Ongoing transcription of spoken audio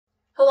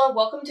Hello,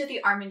 welcome to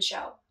The Armin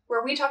Show,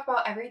 where we talk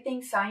about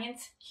everything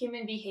science,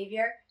 human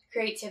behavior,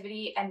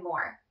 creativity, and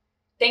more.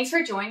 Thanks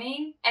for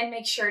joining, and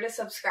make sure to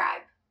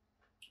subscribe.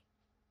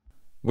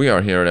 We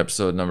are here at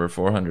episode number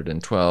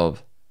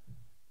 412.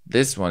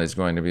 This one is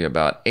going to be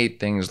about 8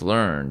 things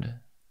learned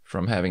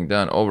from having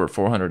done over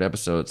 400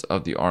 episodes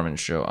of The Armin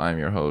Show. I'm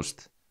your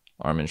host,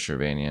 Armin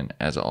Shervanian,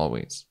 as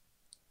always.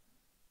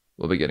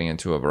 We'll be getting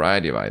into a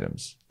variety of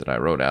items that I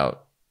wrote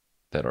out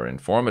that are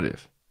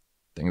informative,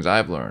 things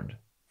I've learned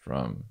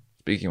from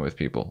speaking with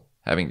people,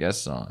 having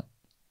guests on,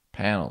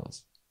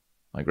 panels,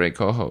 my great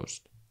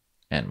co-host,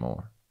 and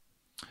more.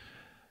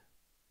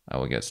 I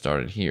will get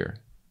started here.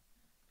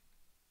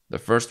 The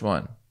first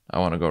one I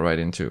want to go right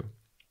into,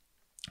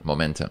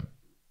 momentum.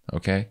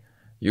 Okay?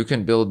 You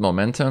can build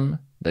momentum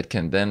that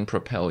can then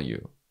propel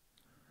you.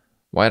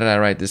 Why did I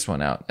write this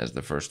one out as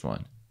the first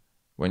one?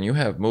 When you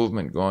have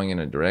movement going in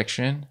a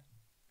direction,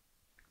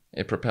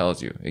 it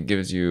propels you. It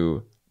gives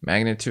you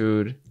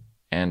magnitude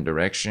and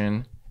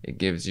direction. It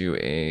gives you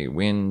a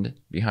wind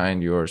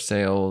behind your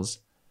sails.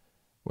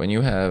 When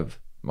you have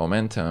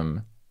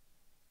momentum,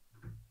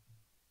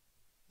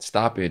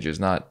 stoppage is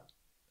not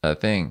a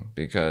thing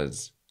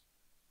because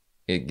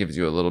it gives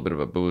you a little bit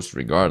of a boost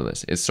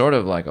regardless. It's sort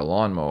of like a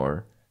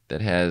lawnmower that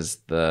has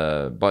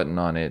the button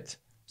on it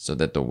so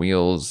that the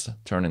wheels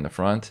turn in the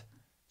front.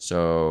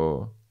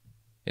 So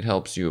it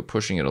helps you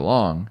pushing it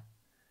along.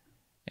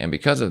 And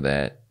because of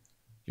that,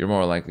 you're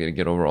more likely to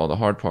get over all the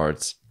hard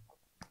parts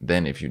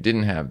than if you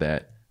didn't have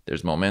that.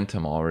 There's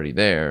momentum already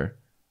there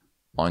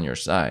on your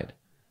side.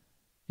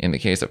 In the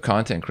case of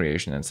content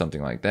creation and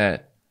something like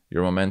that,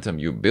 your momentum,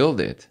 you build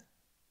it,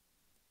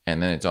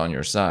 and then it's on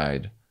your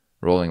side,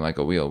 rolling like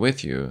a wheel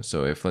with you.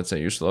 So if, let's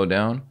say, you slow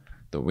down,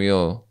 the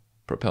wheel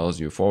propels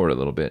you forward a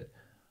little bit,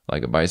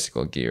 like a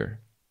bicycle gear.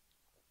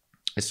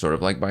 It's sort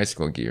of like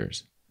bicycle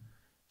gears.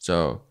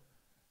 So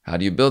how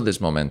do you build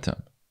this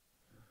momentum?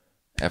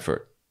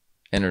 Effort,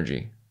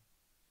 energy,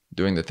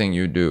 doing the thing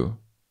you do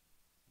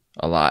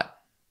a lot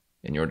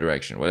in your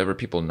direction. Whatever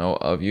people know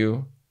of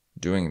you,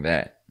 doing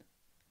that.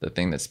 The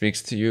thing that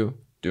speaks to you,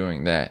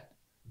 doing that.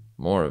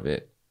 More of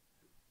it.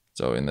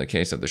 So in the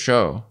case of the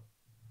show,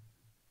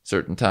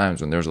 certain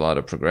times when there's a lot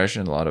of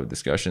progression, a lot of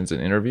discussions and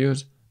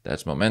interviews,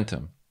 that's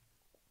momentum.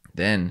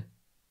 Then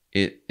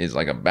it is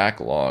like a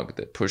backlog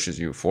that pushes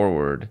you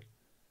forward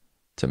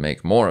to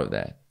make more of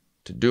that,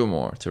 to do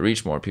more, to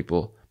reach more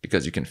people,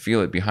 because you can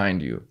feel it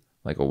behind you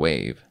like a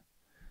wave.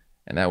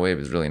 And that wave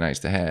is really nice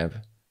to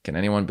have. Can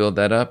anyone build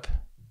that up?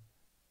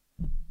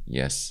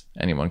 Yes,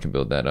 anyone can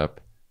build that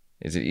up.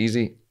 Is it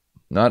easy?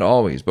 Not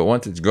always, but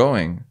once it's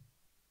going,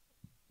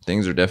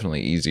 things are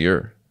definitely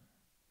easier.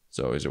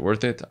 So is it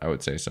worth it? I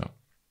would say so.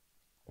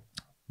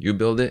 You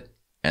build it,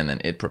 and then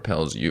it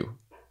propels you.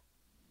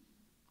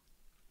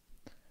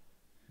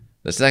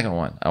 The second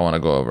one I want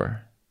to go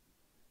over.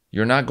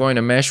 You're not going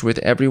to mesh with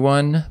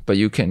everyone, but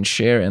you can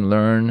share and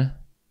learn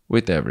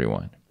with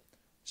everyone.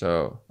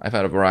 So I've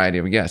had a variety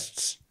of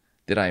guests.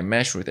 Did I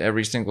mesh with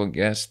every single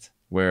guest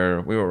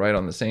where we were right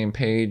on the same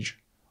page,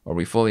 or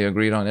we fully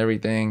agreed on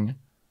everything,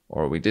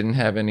 or we didn't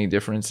have any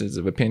differences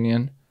of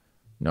opinion?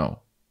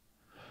 No.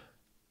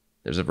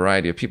 There's a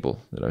variety of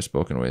people that I've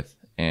spoken with,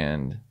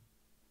 and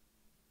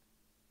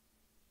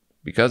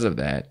because of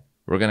that,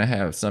 we're going to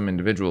have some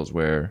individuals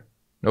where,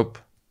 nope,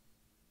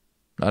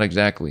 not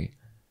exactly.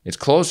 It's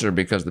closer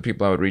because the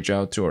people I would reach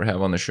out to or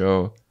have on the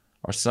show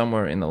are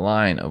somewhere in the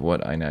line of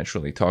what I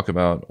naturally talk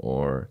about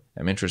or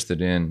am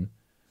interested in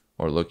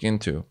or look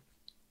into.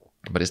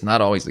 But it's not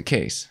always the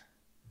case.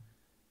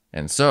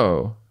 And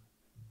so,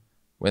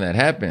 when that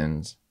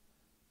happens,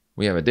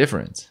 we have a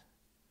difference.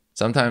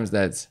 Sometimes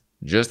that's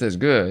just as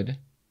good,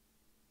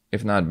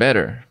 if not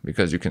better,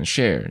 because you can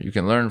share, you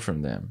can learn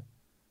from them.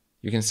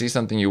 You can see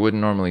something you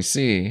wouldn't normally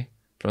see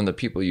from the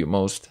people you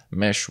most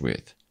mesh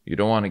with. You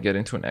don't want to get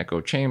into an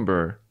echo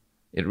chamber.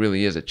 It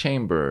really is a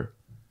chamber.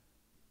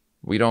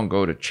 We don't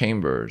go to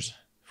chambers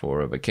for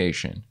a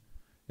vacation.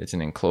 It's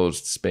an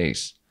enclosed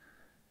space.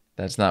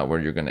 That's not where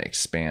you're going to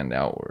expand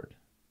outward.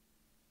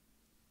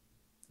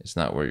 It's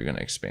not where you're going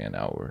to expand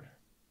outward.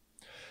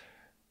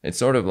 It's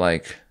sort of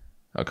like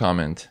a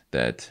comment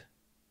that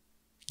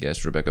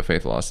guest Rebecca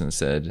Faith Lawson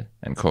said,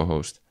 and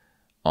co-host,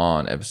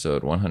 on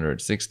episode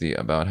 160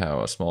 about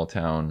how a small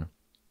town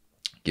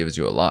gives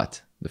you a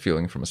lot, the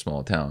feeling from a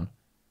small town.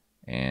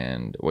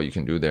 And what you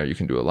can do there, you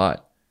can do a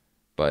lot.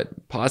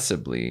 But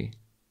possibly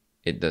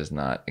it does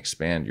not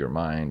expand your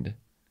mind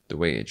the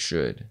way it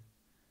should.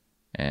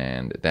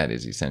 And that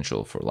is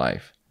essential for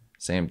life.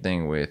 Same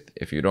thing with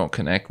if you don't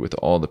connect with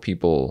all the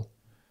people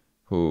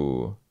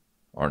who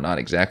are not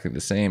exactly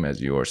the same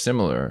as you or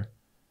similar,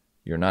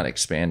 you're not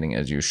expanding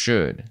as you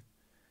should.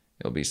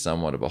 It'll be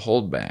somewhat of a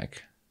holdback,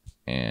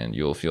 and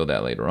you'll feel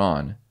that later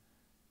on.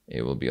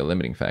 It will be a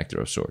limiting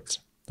factor of sorts.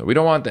 So we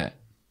don't want that.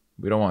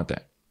 We don't want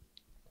that.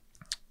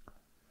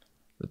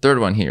 The third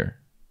one here.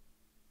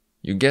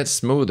 You get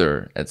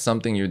smoother at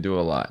something you do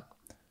a lot.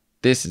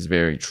 This is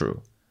very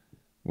true.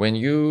 When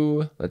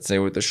you, let's say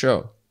with the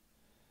show,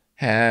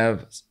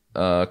 have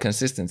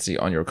consistency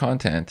on your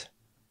content,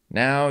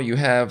 Now you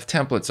have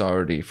templates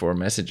already for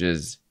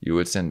messages you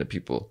would send to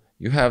people.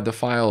 You have the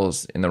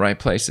files in the right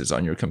places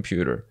on your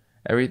computer.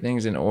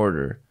 Everything's in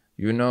order.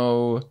 You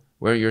know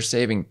where you're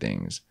saving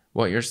things,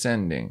 what you're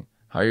sending,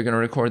 how you're going to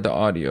record the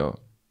audio.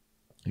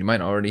 You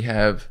might already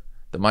have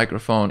the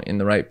microphone in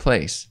the right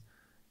place.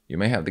 You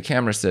may have the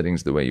camera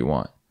settings the way you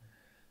want.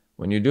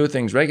 When you do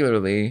things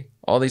regularly,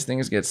 all these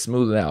things get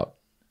smoothed out.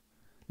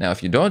 Now,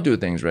 if you don't do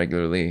things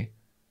regularly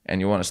and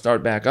you want to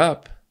start back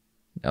up,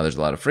 now there's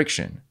a lot of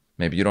friction.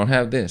 Maybe you don't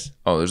have this.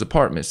 Oh, there's a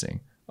part missing.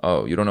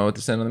 Oh, you don't know what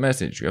to send on the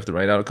message. You have to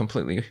write out a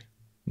completely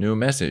new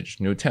message,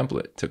 new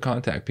template to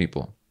contact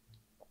people.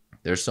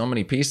 There's so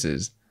many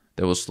pieces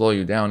that will slow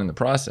you down in the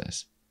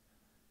process.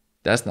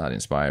 That's not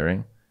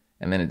inspiring.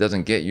 And then it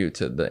doesn't get you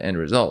to the end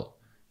result,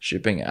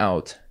 shipping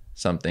out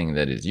something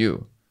that is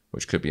you,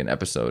 which could be an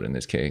episode in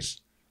this case,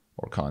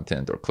 or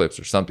content or clips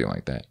or something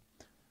like that.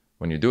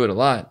 When you do it a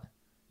lot,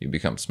 you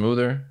become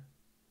smoother.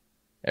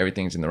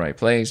 Everything's in the right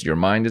place. Your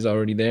mind is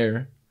already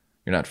there.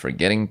 You're not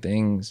forgetting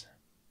things.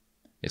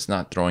 It's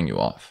not throwing you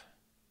off,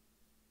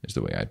 is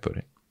the way I'd put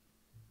it.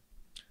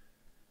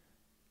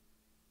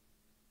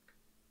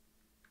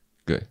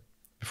 Good.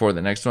 Before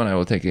the next one, I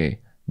will take a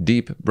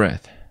deep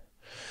breath.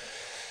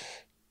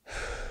 It's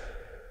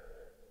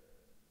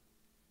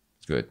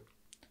good.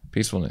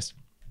 Peacefulness.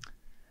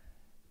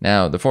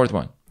 Now, the fourth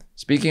one.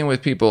 Speaking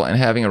with people and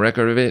having a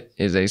record of it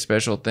is a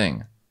special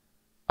thing.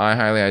 I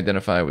highly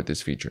identify with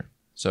this feature.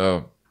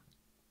 So,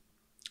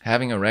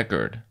 having a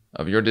record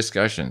of your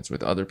discussions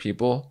with other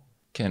people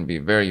can be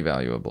very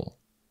valuable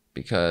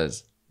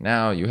because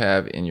now you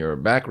have in your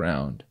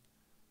background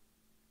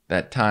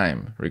that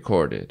time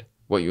recorded,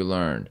 what you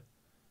learned,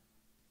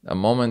 a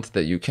moment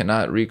that you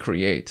cannot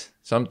recreate.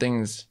 Some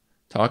things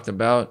talked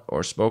about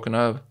or spoken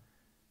of,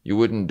 you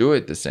wouldn't do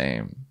it the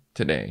same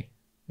today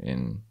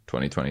in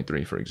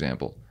 2023, for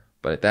example.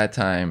 But at that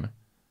time,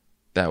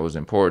 that was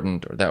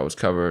important or that was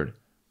covered.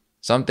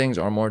 Some things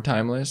are more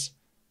timeless,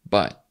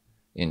 but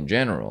in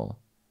general,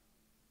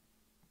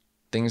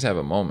 things have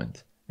a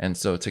moment. And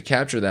so to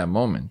capture that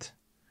moment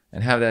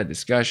and have that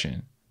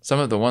discussion, some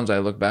of the ones I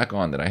look back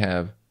on that I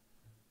have,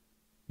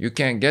 you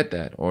can't get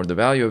that, or the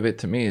value of it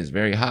to me is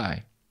very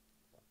high,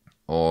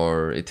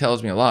 or it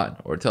tells me a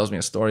lot, or it tells me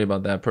a story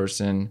about that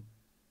person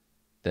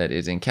that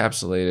is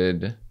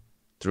encapsulated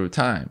through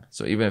time.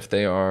 So even if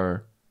they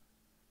are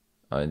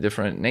a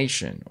different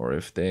nation, or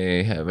if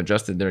they have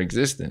adjusted their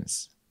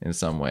existence in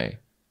some way,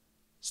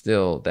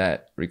 still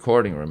that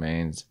recording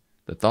remains,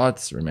 the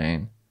thoughts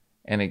remain,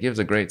 and it gives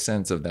a great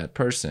sense of that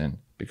person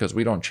because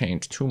we don't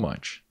change too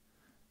much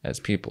as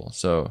people.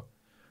 So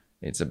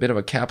it's a bit of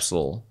a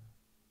capsule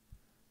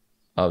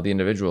of the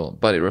individual,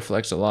 but it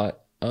reflects a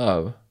lot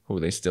of who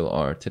they still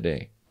are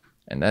today.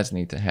 And that's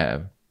neat to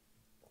have.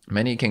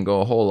 Many can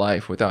go a whole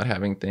life without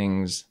having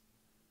things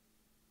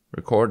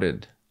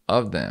recorded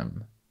of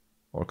them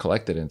or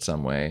collected in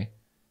some way,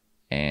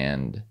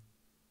 and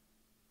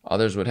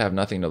others would have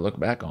nothing to look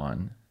back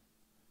on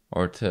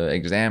or to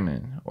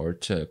examine or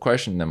to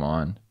question them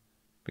on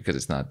because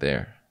it's not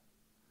there.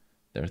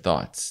 Their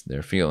thoughts,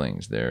 their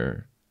feelings,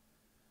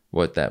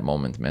 what that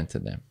moment meant to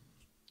them.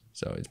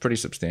 So it's pretty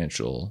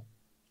substantial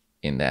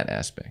in that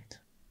aspect.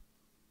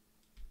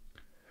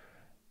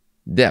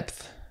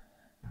 Depth.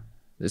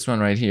 This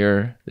one right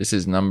here, this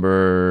is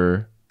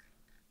number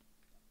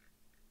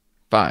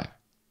 5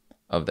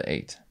 of the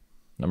 8.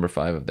 Number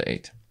 5 of the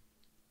 8.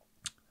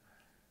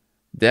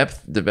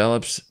 Depth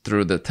develops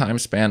through the time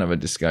span of a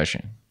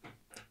discussion.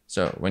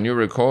 So when you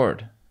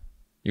record,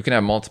 you can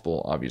have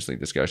multiple, obviously,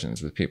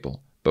 discussions with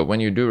people. But when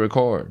you do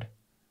record,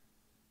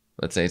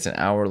 let's say it's an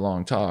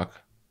hour-long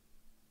talk,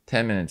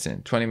 10 minutes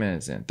in, 20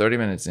 minutes in, 30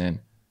 minutes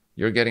in,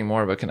 you're getting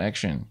more of a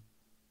connection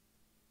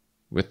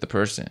with the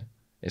person.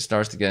 It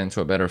starts to get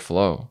into a better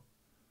flow.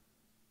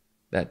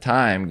 That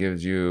time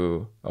gives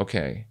you,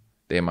 okay,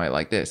 they might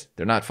like this.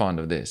 They're not fond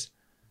of this.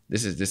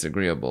 This is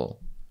disagreeable,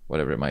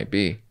 whatever it might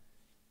be.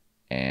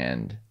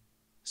 And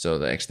so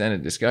the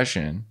extended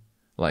discussion,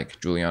 like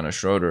Juliana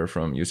Schroeder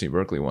from UC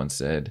Berkeley once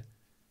said,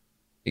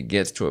 it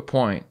gets to a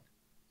point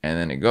and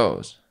then it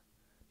goes.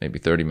 Maybe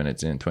 30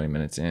 minutes in, 20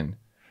 minutes in.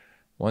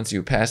 Once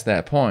you pass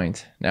that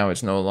point, now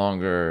it's no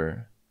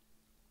longer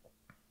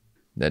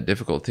that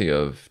difficulty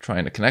of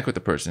trying to connect with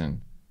the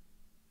person.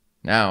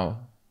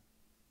 Now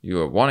you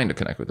are wanting to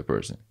connect with the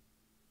person.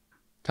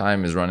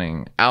 Time is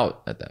running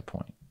out at that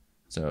point.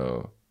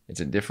 So it's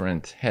a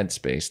different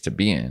headspace to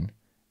be in,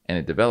 and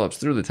it develops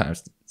through the time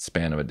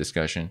span of a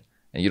discussion.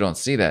 And you don't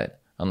see that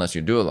unless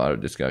you do a lot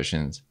of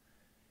discussions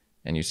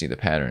and you see the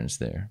patterns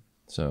there.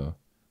 So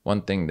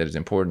one thing that is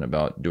important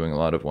about doing a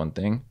lot of one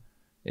thing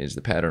is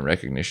the pattern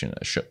recognition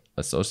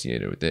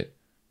associated with it.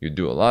 You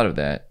do a lot of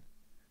that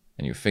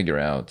and you figure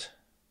out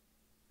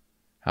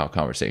how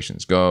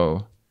conversations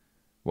go,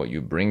 what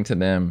you bring to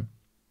them,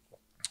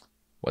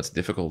 what's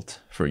difficult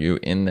for you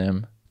in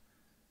them,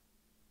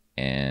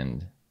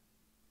 and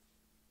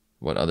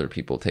what other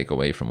people take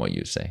away from what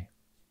you say.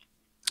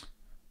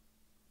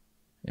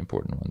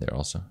 Important one there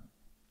also.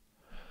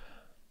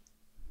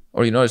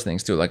 Or you notice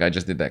things too, like I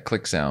just did that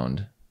click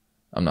sound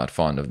I'm not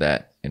fond of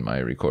that in my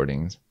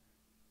recordings.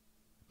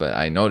 But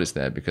I noticed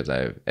that because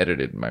I've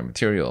edited my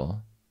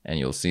material, and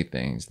you'll see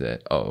things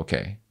that, oh,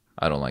 okay,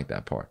 I don't like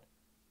that part.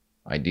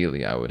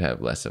 Ideally, I would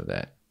have less of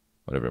that,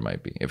 whatever it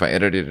might be. If I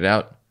edited it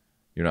out,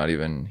 you're not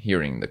even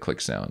hearing the click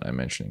sound I'm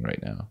mentioning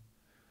right now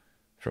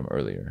from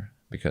earlier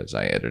because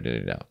I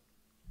edited it out,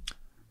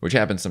 which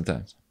happens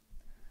sometimes.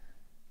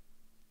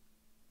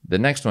 The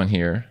next one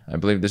here, I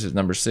believe this is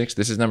number 6.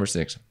 This is number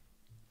 6.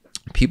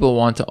 People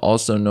want to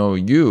also know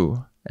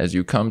you as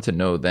you come to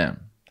know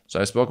them. So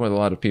I've spoken with a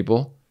lot of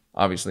people.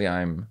 Obviously,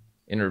 I'm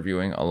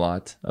interviewing a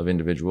lot of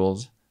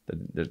individuals,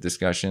 the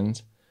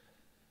discussions,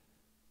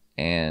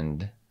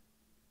 and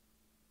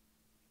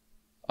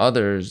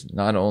others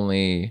not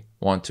only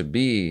want to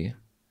be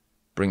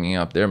bringing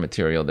up their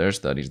material, their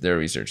studies, their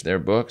research, their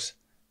books,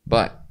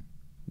 but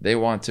they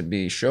want to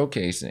be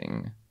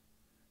showcasing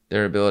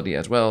their ability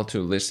as well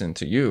to listen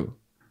to you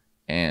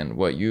and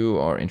what you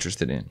are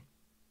interested in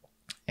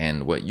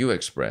and what you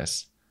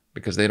express,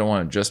 because they don't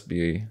want to just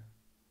be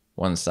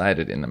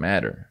one-sided in the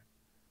matter.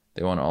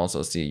 They want to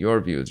also see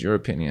your views, your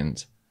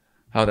opinions,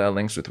 how that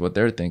links with what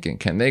they're thinking.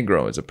 Can they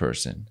grow as a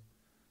person?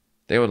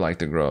 They would like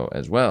to grow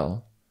as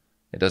well.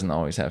 It doesn't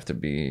always have to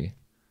be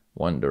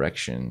one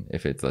direction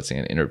if it's, let's say,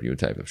 an interview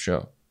type of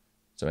show.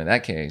 So in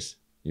that case,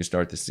 you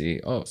start to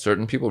see, oh,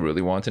 certain people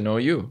really want to know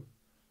you.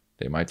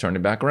 They might turn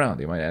it back around.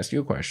 They might ask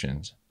you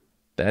questions.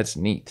 That's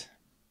neat.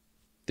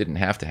 Didn't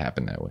have to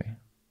happen that way.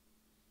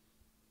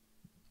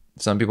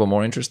 Some people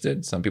more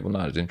interested, some people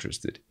not as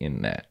interested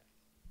in that.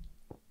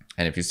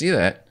 And if you see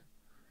that,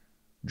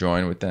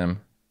 join with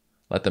them.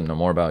 Let them know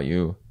more about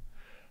you.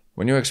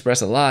 When you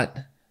express a lot,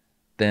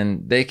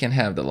 then they can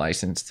have the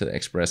license to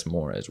express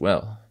more as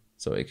well.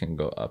 So it can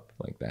go up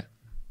like that.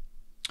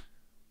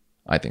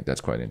 I think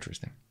that's quite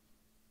interesting.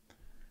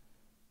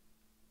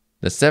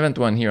 The 7th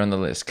one here on the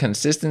list.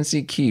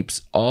 Consistency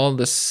keeps all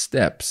the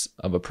steps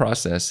of a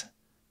process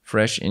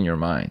fresh in your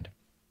mind.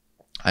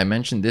 I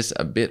mentioned this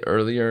a bit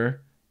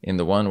earlier in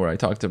the one where I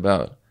talked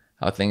about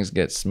how things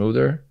get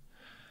smoother.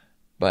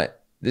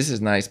 But this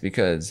is nice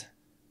because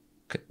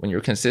when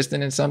you're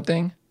consistent in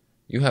something,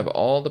 you have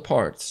all the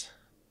parts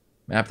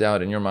mapped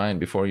out in your mind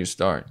before you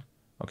start.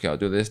 Okay, I'll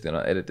do this, then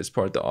I'll edit this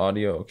part, the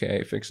audio.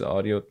 Okay, fix the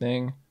audio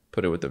thing,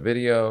 put it with the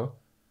video,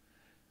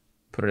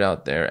 put it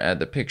out there, add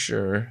the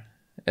picture,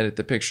 edit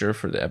the picture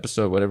for the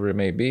episode, whatever it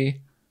may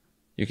be.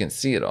 You can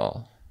see it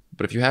all.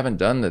 But if you haven't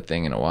done the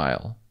thing in a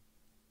while,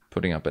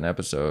 putting up an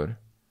episode,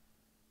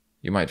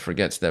 you might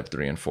forget step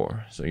 3 and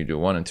 4. So you do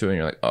 1 and 2 and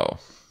you're like, oh,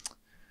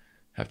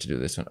 have to do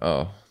this one.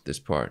 Oh, this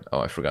part. Oh,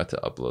 I forgot to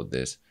upload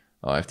this.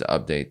 Oh, I have to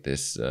update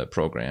this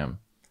program.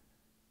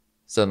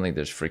 Suddenly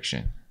there's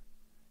friction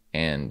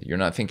and you're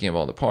not thinking of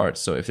all the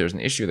parts. So if there's an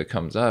issue that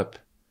comes up,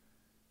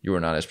 you were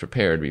not as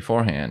prepared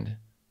beforehand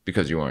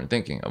because you weren't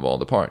thinking of all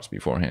the parts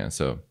beforehand.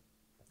 So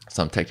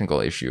some technical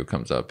issue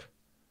comes up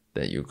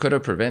that you could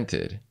have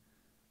prevented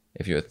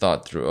if you had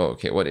thought through, oh,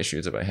 okay, what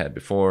issues have I had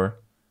before?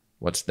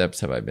 What steps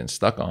have I been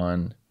stuck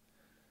on?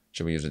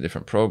 Should we use a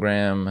different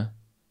program?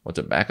 What's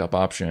a backup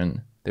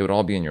option? They would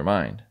all be in your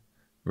mind.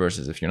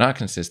 Versus if you're not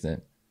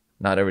consistent,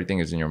 not everything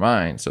is in your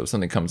mind. So if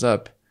something comes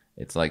up,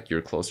 it's like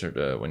you're closer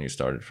to when you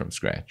started from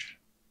scratch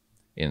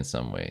in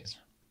some ways.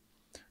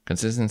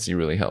 Consistency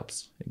really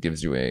helps. It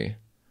gives you a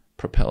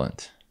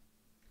propellant.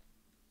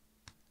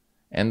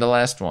 And the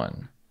last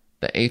one,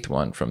 the 8th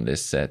one from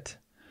this set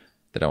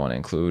that I want to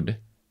include,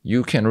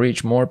 you can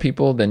reach more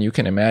people than you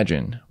can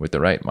imagine with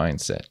the right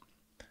mindset.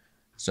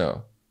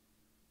 So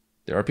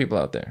there are people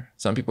out there,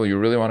 some people you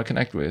really want to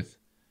connect with,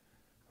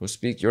 who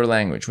speak your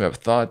language, who have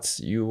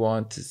thoughts you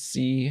want to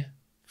see,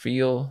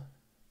 feel,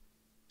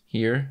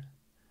 hear,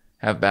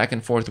 have back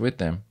and forth with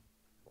them.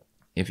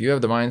 If you have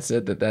the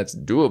mindset that that's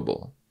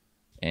doable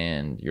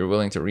and you're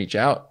willing to reach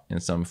out in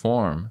some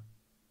form,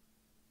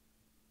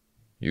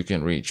 you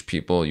can reach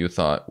people you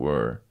thought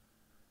were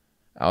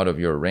out of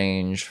your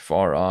range,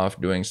 far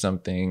off, doing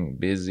something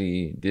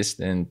busy,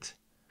 distant,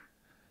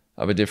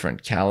 of a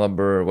different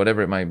caliber,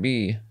 whatever it might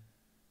be,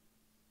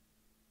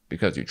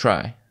 because you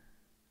try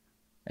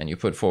and you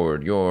put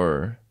forward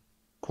your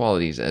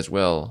qualities as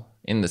well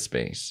in the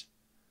space.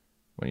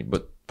 When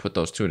you put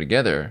those two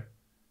together,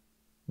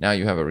 now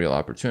you have a real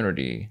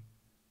opportunity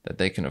that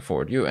they can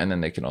afford you, and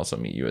then they can also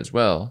meet you as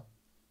well.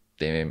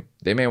 They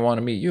may want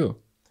to meet you.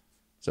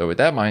 So with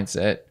that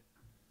mindset,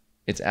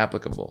 it's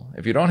applicable.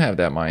 If you don't have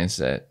that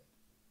mindset,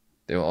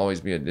 they will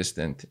always be a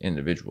distant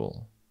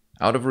individual,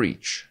 out of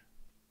reach,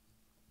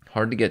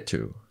 hard to get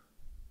to,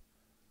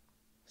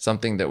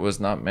 something that was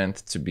not meant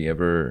to be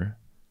ever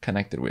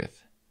connected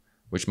with,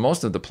 which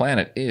most of the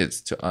planet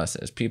is to us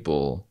as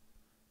people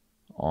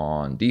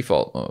on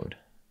default mode.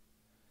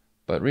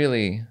 But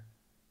really,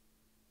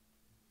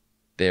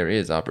 there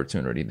is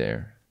opportunity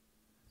there,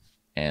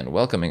 and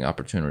welcoming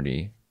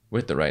opportunity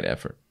with the right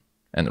effort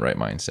and the right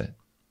mindset.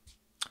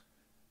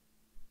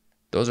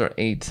 Those are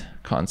 8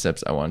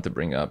 concepts I wanted to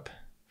bring up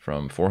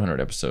from 400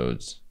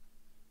 episodes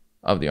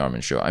of The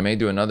Armin Show. I may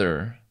do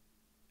another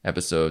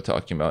episode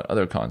talking about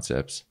other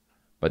concepts,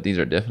 but these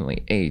are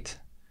definitely 8.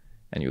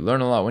 and you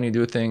learn a lot when you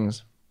do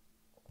things.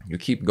 You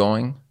keep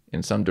going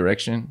in some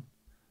direction.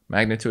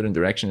 Magnitude and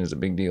direction is a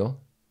big deal.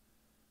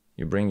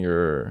 You bring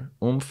your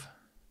oomph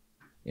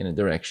in a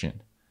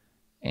direction,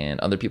 and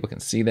other people can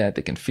see that,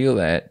 they can feel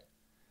that,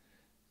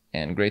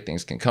 and great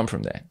things can come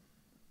from that.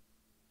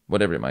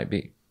 Whatever it might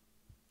be.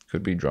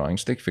 Could be drawing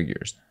stick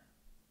figures.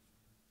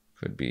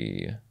 Could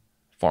be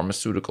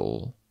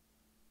pharmaceutical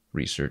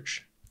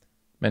research.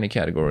 Many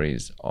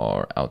categories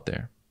are out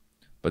there,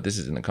 but this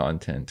is in the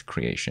content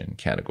creation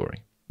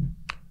category.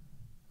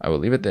 I will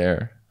leave it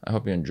there. I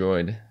hope you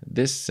enjoyed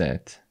this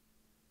set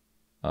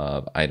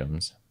of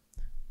items,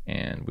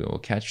 and we will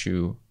catch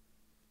you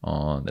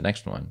on the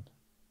next one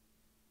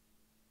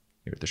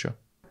here at the show.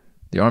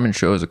 The Armin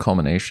Show is a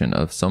culmination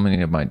of so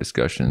many of my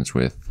discussions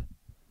with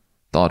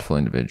thoughtful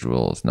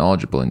individuals,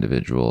 knowledgeable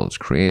individuals,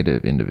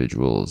 creative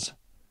individuals,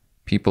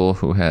 people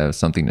who have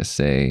something to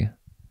say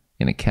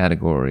in a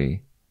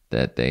category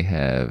that they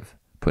have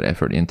put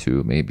effort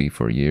into, maybe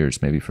for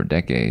years, maybe for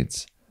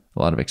decades.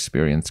 A lot of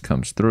experience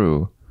comes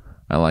through.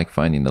 I like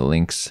finding the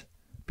links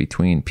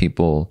between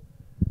people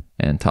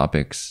and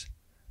topics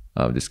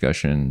of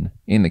discussion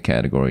in the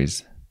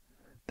categories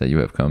that you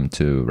have come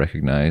to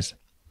recognize.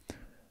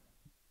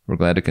 We're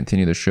glad to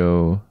continue the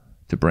show,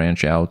 to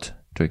branch out,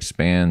 to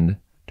expand,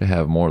 to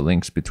have more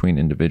links between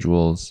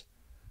individuals,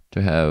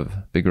 to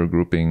have bigger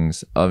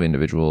groupings of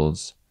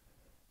individuals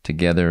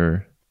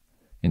together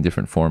in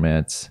different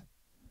formats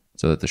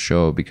so that the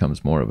show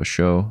becomes more of a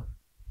show.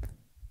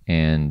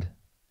 And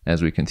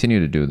as we continue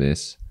to do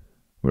this,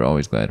 we're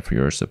always glad for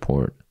your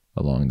support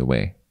along the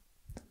way.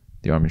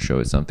 The Armin Show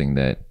is something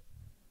that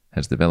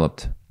has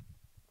developed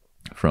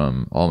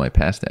from all my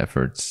past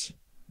efforts,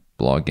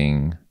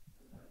 blogging,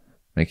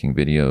 making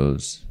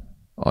videos,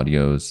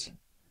 audios,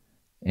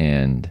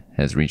 and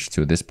has reached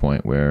to this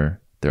point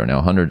where there are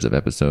now hundreds of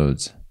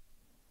episodes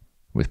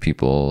with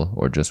people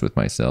or just with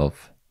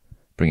myself,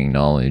 bringing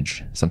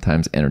knowledge,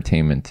 sometimes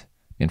entertainment,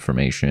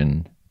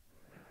 information,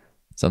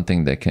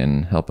 something that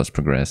can help us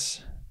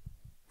progress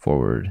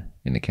forward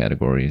in the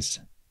categories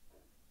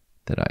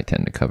that I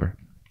tend to cover.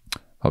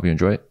 Hope you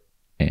enjoy it,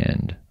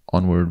 and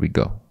onward we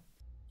go.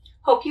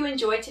 Hope you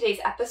enjoyed today's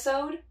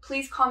episode.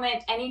 Please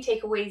comment any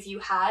takeaways you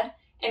had,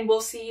 and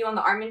we'll see you on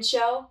the Armin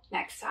Show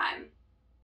next time.